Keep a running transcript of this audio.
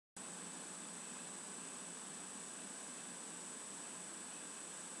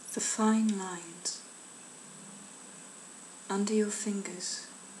the fine lines under your fingers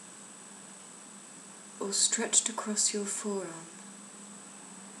or stretched across your forearm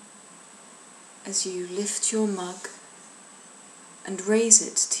as you lift your mug and raise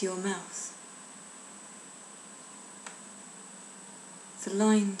it to your mouth. The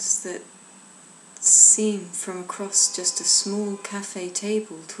lines that seem from across just a small cafe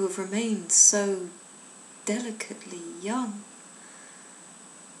table to have remained so delicately young.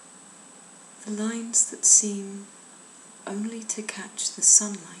 The lines that seem only to catch the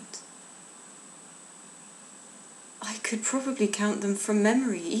sunlight. I could probably count them from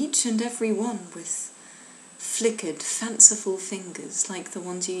memory, each and every one, with flickered, fanciful fingers like the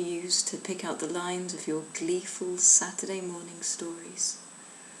ones you use to pick out the lines of your gleeful Saturday morning stories.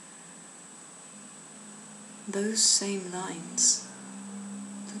 Those same lines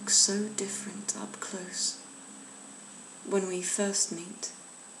look so different up close when we first meet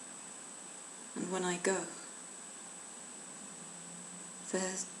and when I go.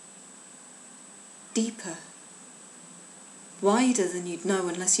 They're deeper, wider than you'd know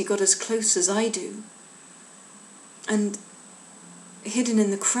unless you got as close as I do. And hidden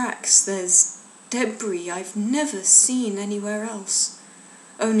in the cracks there's debris I've never seen anywhere else,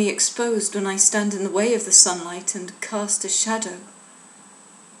 only exposed when I stand in the way of the sunlight and cast a shadow.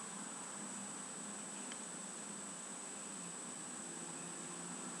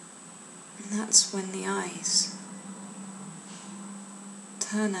 And that's when the eyes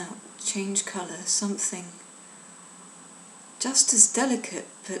turn out, change colour, something just as delicate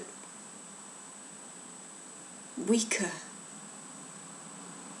but weaker,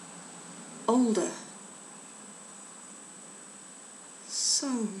 older,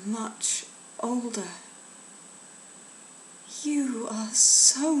 so much older. You are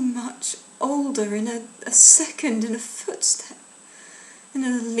so much older in a second, in a footstep, in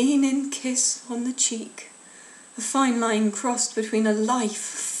a lean-in kiss on the cheek, a fine line crossed between a life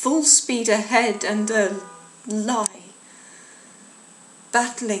full speed ahead and a lie,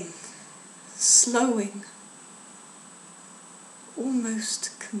 battling, slowing,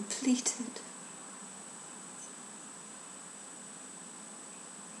 almost completed.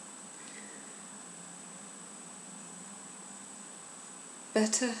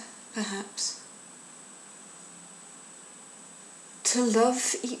 Better, perhaps, to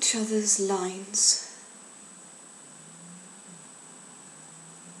love each other's lines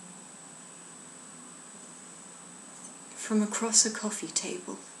from across a coffee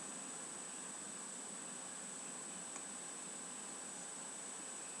table.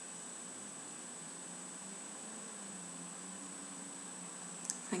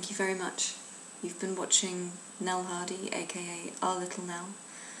 Thank you very much. You've been watching Nell Hardy, aka Our Little Nell.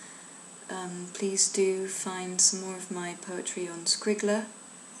 Please do find some more of my poetry on Scriggler,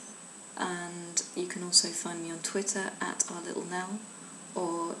 and you can also find me on Twitter at Our Little Nell,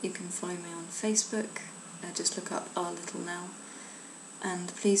 or you can follow me on Facebook. Just look up Our Little Nell. And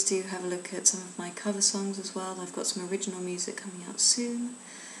please do have a look at some of my cover songs as well. I've got some original music coming out soon.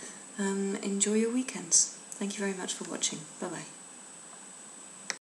 Enjoy your weekends. Thank you very much for watching. Bye bye.